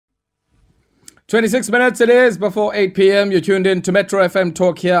26 minutes it is before 8 p.m. You're tuned in to Metro FM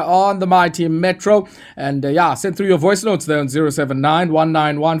Talk here on the Mighty Metro. And send through your voice notes there on 079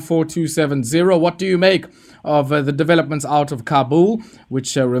 191 4270. What do you make of the developments out of Kabul,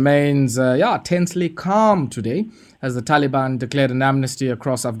 which remains tensely calm today as the Taliban declared an amnesty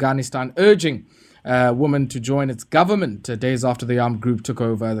across Afghanistan, urging women to join its government days after the armed group took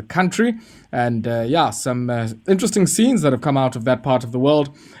over the country. And some interesting scenes that have come out of that part of the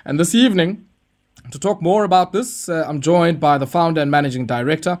world. And this evening, to talk more about this, I'm joined by the founder and managing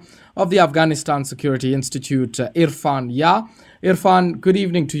director of the Afghanistan Security Institute, Irfan Yar. Irfan, good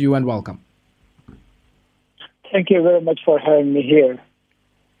evening to you and welcome. Thank you very much for having me here.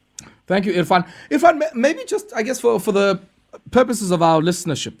 Thank you, Irfan. Irfan, maybe just, I guess, for the purposes of our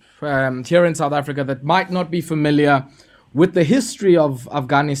listenership here in South Africa that might not be familiar with the history of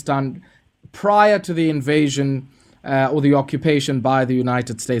Afghanistan prior to the invasion or the occupation by the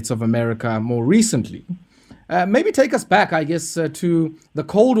United States of America more recently. Maybe take us back, I guess, to the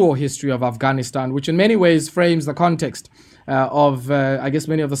Cold War history of Afghanistan, which in many ways frames the context of,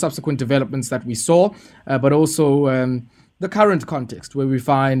 many of the subsequent developments that we saw, but also the current context where we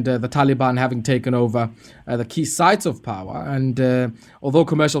find the Taliban having taken over the key sites of power. And although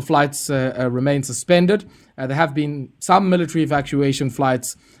commercial flights remain suspended, there have been some military evacuation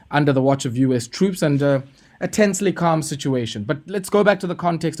flights under the watch of U.S. troops and a tensely calm situation. But let's go back to the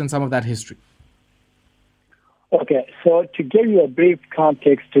context and some of that history. Okay, so to give you a brief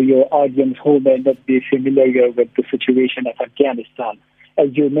context to your audience who may not be familiar with the situation of Afghanistan,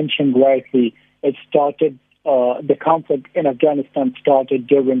 as you mentioned rightly, it started, the conflict in Afghanistan started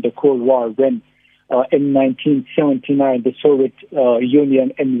during the Cold War when in 1979 the Soviet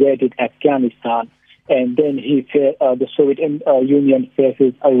Union invaded Afghanistan, and then the Soviet Union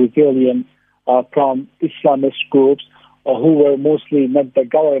faces a rebellion from Islamist groups who were mostly not the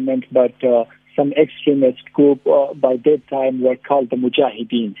government but some extremist group by that time were called the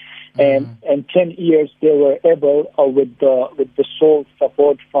Mujahideen. And 10 years they were able, with the sole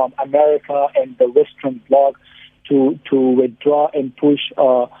support from America and the Western bloc, to withdraw and push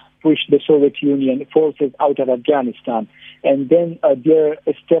the Soviet Union forces out of Afghanistan. And then they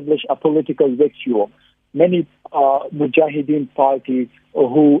established a political vacuum. Many Mujahideen parties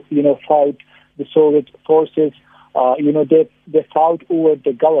who fought the Soviet forces, they fought over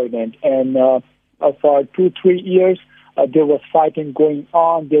the government, and for 2-3 years there was fighting going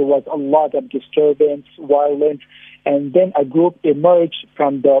on. There was a lot of disturbance, violence, and then a group emerged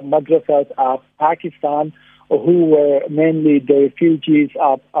from the madrasas of Pakistan, who were mainly the refugees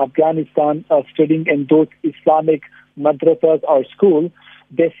of Afghanistan studying in those Islamic madrasas or schools.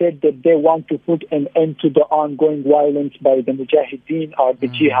 They said that they want to put an end to the ongoing violence by the Mujahideen or the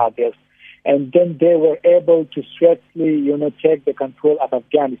jihadists. And then they were able to swiftly, take the control of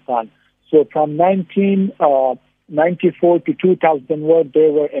Afghanistan. So from 1994 to 2001, they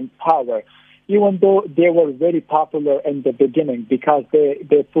were in power, even though they were very popular in the beginning because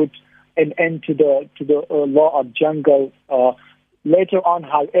they put an end to the law of jungle. Later on,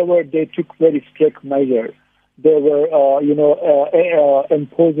 however, they took very strict measures. They were,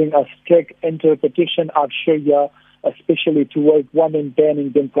 imposing a strict interpretation of Sharia, especially towards women,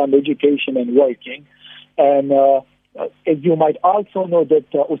 banning them from education and working. And as you might also know that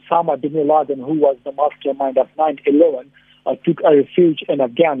Osama bin Laden, who was the mastermind of 9/11, took a refuge in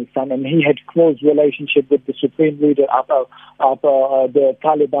Afghanistan, and he had close relationship with the supreme leader of the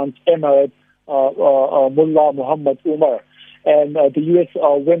Taliban's emirate, Mullah Muhammad Umar. And the U.S.,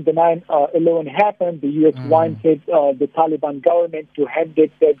 when the 9/11 happened, the U.S. wanted the Taliban government to hand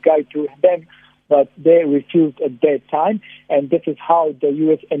that guy to them, but they refused at that time. And this is how the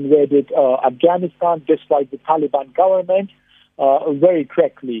U.S. invaded Afghanistan, just like the Taliban government, very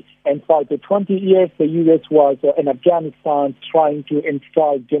quickly. And for the 20 years, the U.S. was in Afghanistan trying to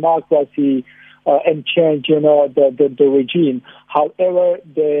install democracy and change, the regime. However,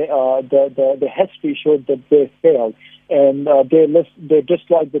 the history showed that they failed. And they're just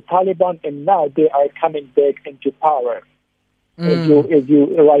like the Taliban, and now they are coming back into power, as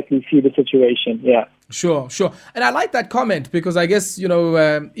you rightly see the situation. Yeah. Sure. And I like that comment because I guess,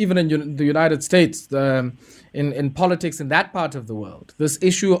 even in the United States, in politics in that part of the world, this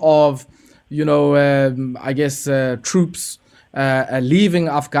issue of, troops leaving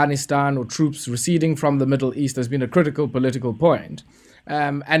Afghanistan or troops receding from the Middle East has been a critical political point.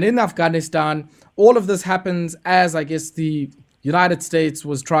 And in Afghanistan, all of this happens as, I guess, the United States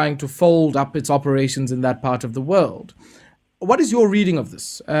was trying to fold up its operations in that part of the world. What is your reading of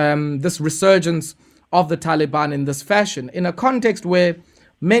this, this resurgence of the Taliban in this fashion, in a context where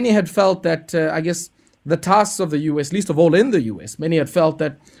many had felt that, the tasks of the U.S., least of all in the U.S., many had felt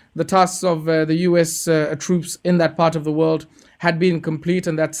that the tasks of the US troops in that part of the world had been complete,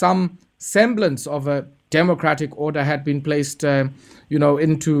 and that some semblance of a democratic order had been placed,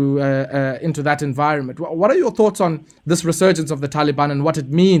 into that environment. What are your thoughts on this resurgence of the Taliban and what it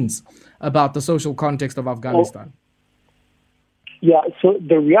means about the social context of Afghanistan? Yeah, so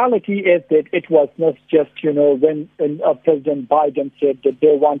the reality is that it was not just, when President Biden said that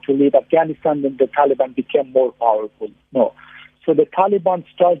they want to leave Afghanistan, then the Taliban became more powerful. No. So the Taliban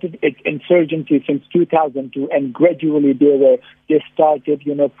started its insurgency since 2002, and gradually they started,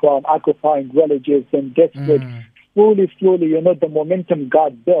 from occupying villages and desperate. Slowly, the momentum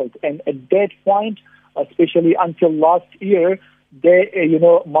got built. And at that point, especially until last year, they,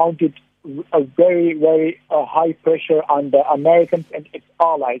 mounted a very, very high pressure on the Americans and its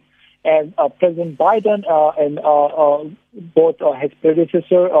allies. And President Biden and both his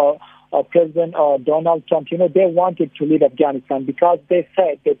predecessor, President Donald Trump, they wanted to leave Afghanistan because they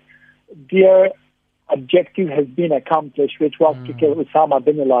said that their objective has been accomplished, which was to kill Osama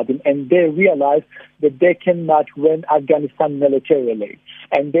bin Laden, and they realized that they cannot win Afghanistan militarily.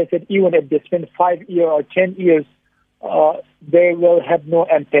 And they said even if they spend 5 years or 10 years, they will have no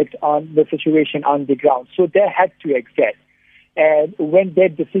impact on the situation on the ground. So they had to exit. And when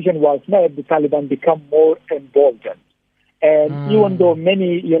that decision was made, the Taliban become more emboldened. And even though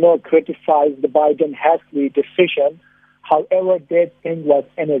many, criticized the Biden hastily decision, however, that thing was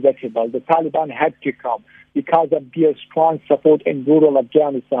inevitable. The Taliban had to come because of their strong support in rural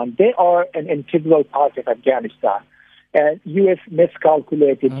Afghanistan. They are an integral part of Afghanistan. And U.S.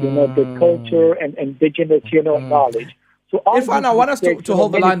 miscalculated, the culture and indigenous, knowledge. So Irfan, I want us to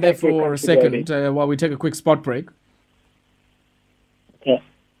hold the line there for a second while we take a quick spot break. Yeah.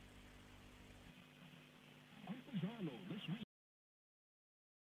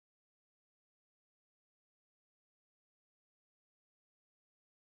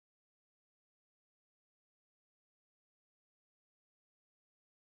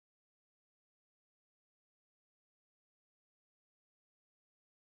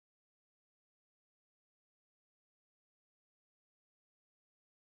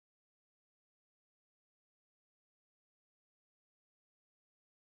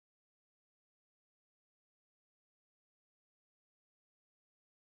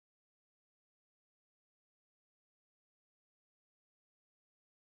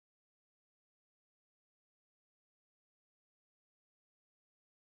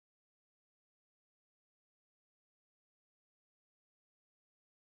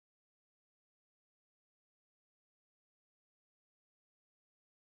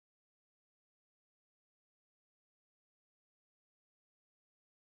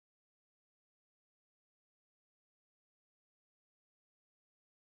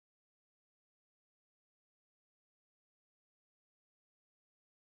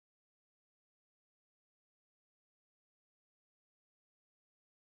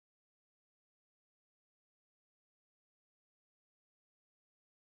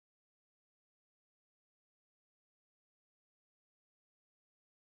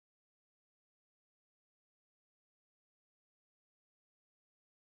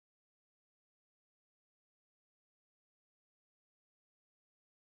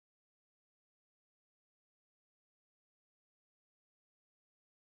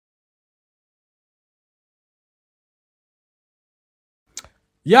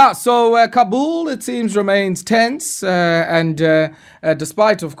 Yeah, so Kabul, it seems, remains tense, and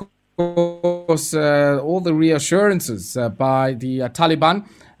despite, of course, all the reassurances by the Taliban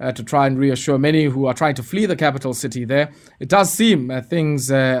to try and reassure many who are trying to flee the capital city there, it does seem things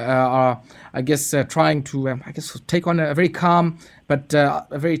are, I guess, trying to, take on a very calm but a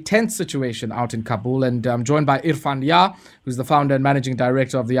very tense situation out in Kabul. And I'm joined by Irfan Yar, who's the founder and managing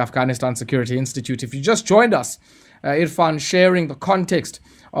director of the Afghanistan Security Institute. If you just joined us, Irfan sharing the context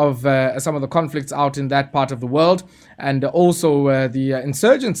of some of the conflicts out in that part of the world, and also the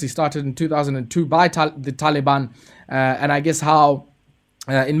insurgency started in 2002 by the Taliban, and I guess how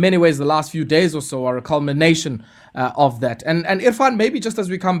in many ways the last few days or so are a culmination of that. And Irfan, maybe just as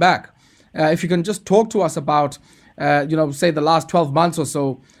we come back, if you can just talk to us about say the last 12 months or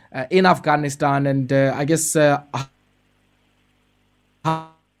so in Afghanistan, and I guess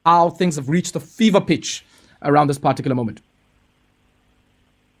how things have reached the fever pitch around this particular moment.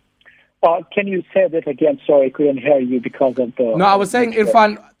 Can you say that again? Sorry, I couldn't hear you because of the... No, I was saying,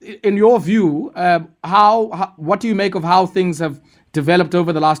 Irfan, in your view, what do you make of how things have developed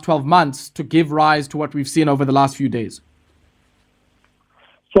over the last 12 months to give rise to what we've seen over the last few days?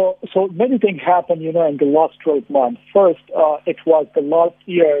 So many things happened, in the last 12 months. First, it was the last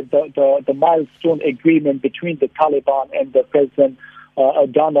year, the milestone agreement between the Taliban and the President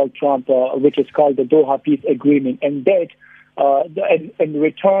Donald Trump, which is called the Doha Peace Agreement, and that in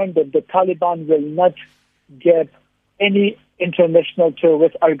return that the Taliban will not get any international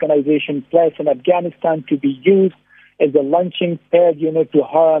terrorist organization placed in Afghanistan to be used as a launching pad, to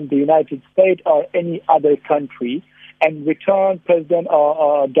harm the United States or any other country. And return, President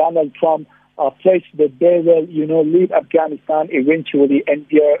Donald Trump pledged that they will, leave Afghanistan eventually, and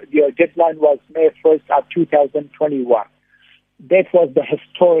their deadline was May 1st of 2021. That was the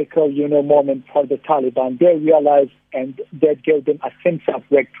historical, moment for the Taliban. They realized, and that gave them a sense of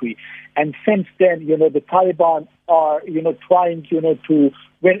victory. And since then, the Taliban are, trying, to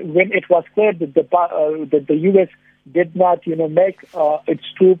when it was clear that the U.S. did not, make its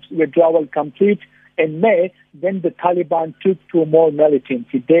troops withdrawal complete in May, then the Taliban took to more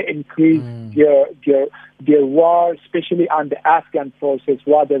militancy. They increased their war, especially on the Afghan forces,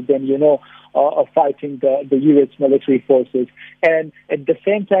 rather than, fighting the U.S. military forces. And at the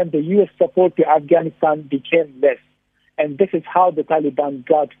same time, the U.S. support to Afghanistan became less. And this is how the Taliban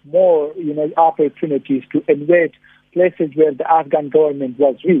got more, opportunities to invade places where the Afghan government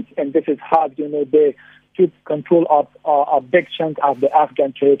was weak. And this is how, they took control of a big chunk of the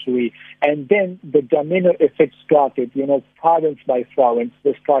Afghan territory. And then the domino effect started, province by province,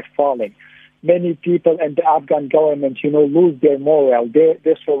 they start falling. Many people in the Afghan government, lose their morale. They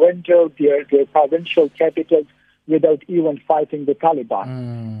surrender their provincial capitals without even fighting the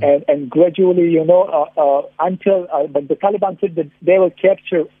Taliban. And gradually, until but the Taliban said that they will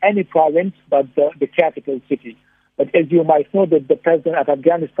capture any province but the capital city. But as you might know, that the president of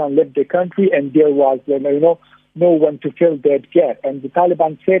Afghanistan left the country, and there was, no one to fill that gap. And the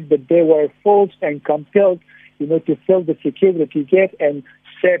Taliban said that they were forced and compelled, to fill the security gap and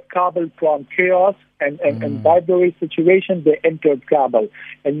save Kabul from chaos and bribery situation. They entered Kabul,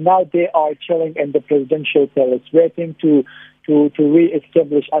 and now they are chilling in the presidential palace, waiting to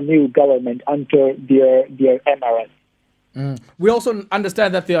re-establish a new government under their emirate. We also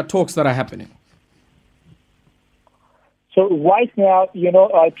understand that there are talks that are happening. So right now,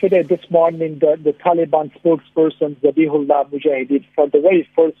 today, this morning, the Taliban spokesperson, Zabihullah Mujahideen, for the very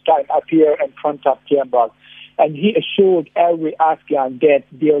first time appeared in front of cameras. And he assured every Afghan that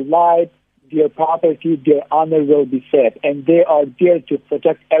their life, their property, their honor will be safe. And they are there to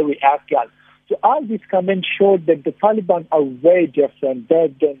protect every Afghan. So all these comments showed that the Taliban are very different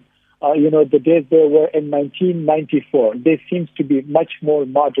back than, the days they were in 1994. They seem to be much more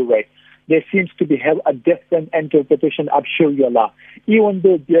moderate. There seems to be have a different interpretation of Sharia law, even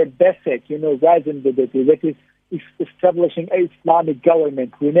though their basic, reason with it, that is establishing an Islamic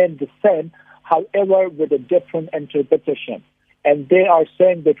government, remain the same, however, with a different interpretation. And they are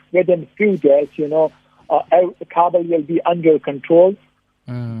saying that within a few days, Kabul will be under control.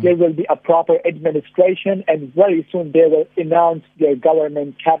 There will be a proper administration, and very soon they will announce their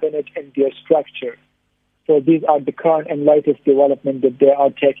government cabinet and their structure. So these are the current and latest developments that they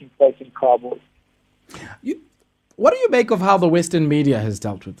are taking place in Kabul. What do you make of how the Western media has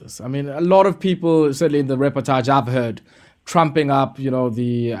dealt with this? I mean, a lot of people, certainly in the reportage I've heard, trumping up,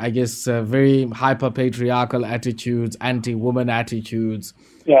 the, very hyper-patriarchal attitudes, anti-woman attitudes,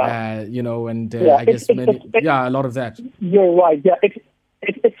 a lot of that. You're right. Yeah,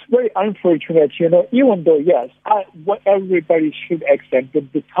 it's very unfortunate, even though, yes, what everybody should accept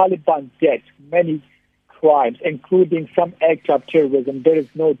that the Taliban did many crimes, including some acts of terrorism, there is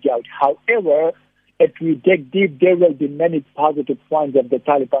no doubt. However, if we dig deep, there will be many positive points of the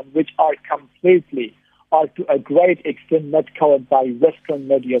Taliban, which are completely, or to a great extent, not covered by Western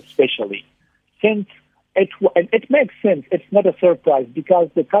media especially. Since it makes sense, it's not a surprise, because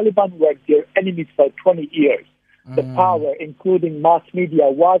the Taliban were their enemies for 20 years. The power, including mass media,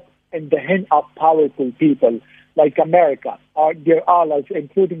 was in the hands of powerful people like America or their allies,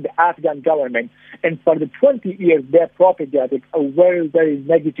 including the Afghan government. And for the 20 years, they propagated a very, very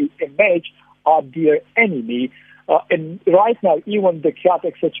negative image of their enemy. And right now, even the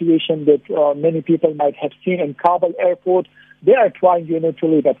chaotic situation that many people might have seen in Kabul airport, they are trying, to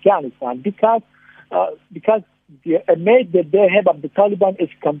leave Afghanistan because the image that they have of the Taliban is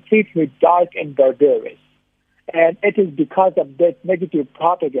completely dark and barbarous. And it is because of that negative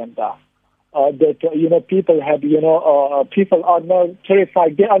propaganda that, people have, people are now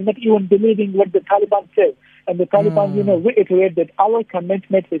terrified. They are not even believing what the Taliban says. And the Taliban, reiterate that our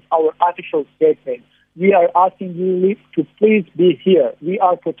commitment is our official statement. We are asking you to please be here. We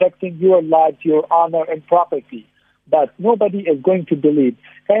are protecting your lives, your honor, and property. But nobody is going to believe.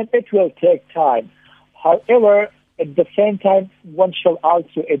 And it will take time. However, at the same time, one shall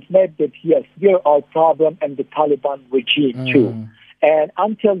also admit that, yes, there are problems in the Taliban regime, too. And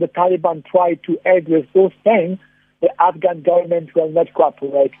until the Taliban try to address those things, the Afghan government will not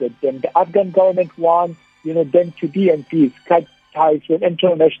cooperate with them. The Afghan government wants, them to be in peace, cut ties with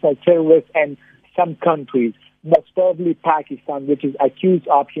international terrorists and some countries, most probably Pakistan, which is accused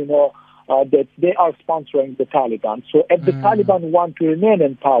of, that they are sponsoring the Taliban. So if the Taliban want to remain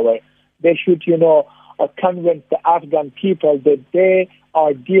in power, they should, convince the Afghan people that they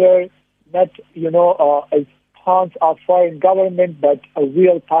are there, not, as pawns of foreign government, but a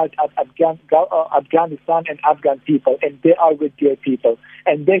real part of Afghanistan and Afghan people, and they are with their people,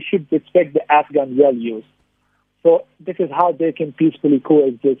 and they should respect the Afghan values. So this is how they can peacefully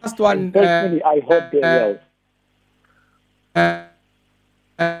coexist. Last one. And personally, I hope they will.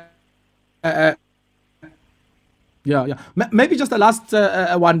 Yeah. Maybe just the last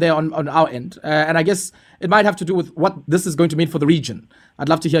one there on our end. And I guess it might have to do with what this is going to mean for the region. I'd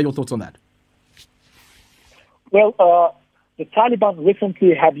love to hear your thoughts on that. Well, the Taliban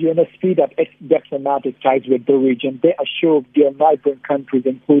recently have, speed up its diplomatic ties with the region. They assured their neighboring countries,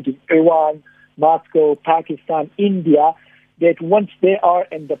 including Iran, Moscow, Pakistan, India, that once they are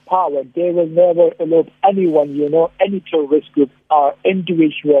in the power, they will never allow anyone, any terrorist group or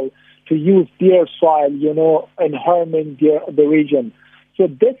individual to use their soil, in harming the region. So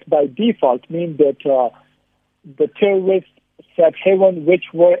this by default means that the terrorist safe haven, which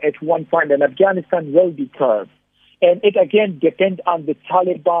were at one point in Afghanistan, will be curbed. And it again depends on the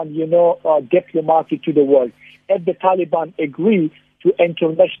Taliban, diplomacy to the world. If the Taliban agree to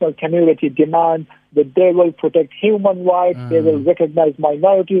international community demand that they will protect human rights, they will recognize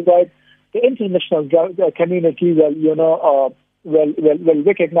minority rights, the international community will, will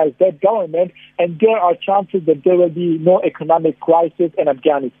recognize that government, and there are chances that there will be no economic crisis in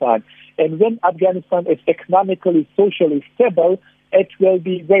Afghanistan. And when Afghanistan is economically, socially stable, it will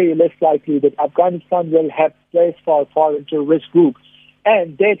be very less likely that Afghanistan will have place for foreign terrorist groups.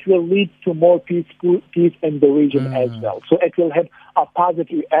 And that will lead to more peace in the region as well. So it will have a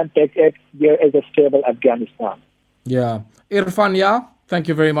positive impact if there is a stable Afghanistan. Yeah. Irfan Yar, thank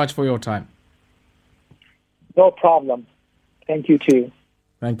you very much for your time. No problem. Thank you too.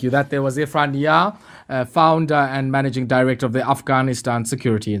 Thank you. That there was Irfan Yar, founder and managing director of the Afghanistan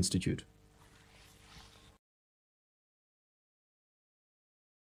Security Institute.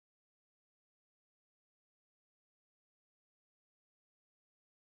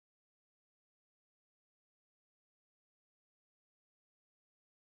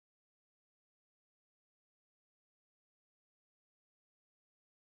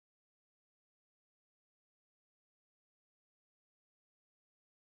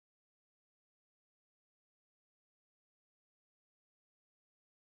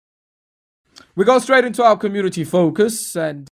 We go straight into our community focus, and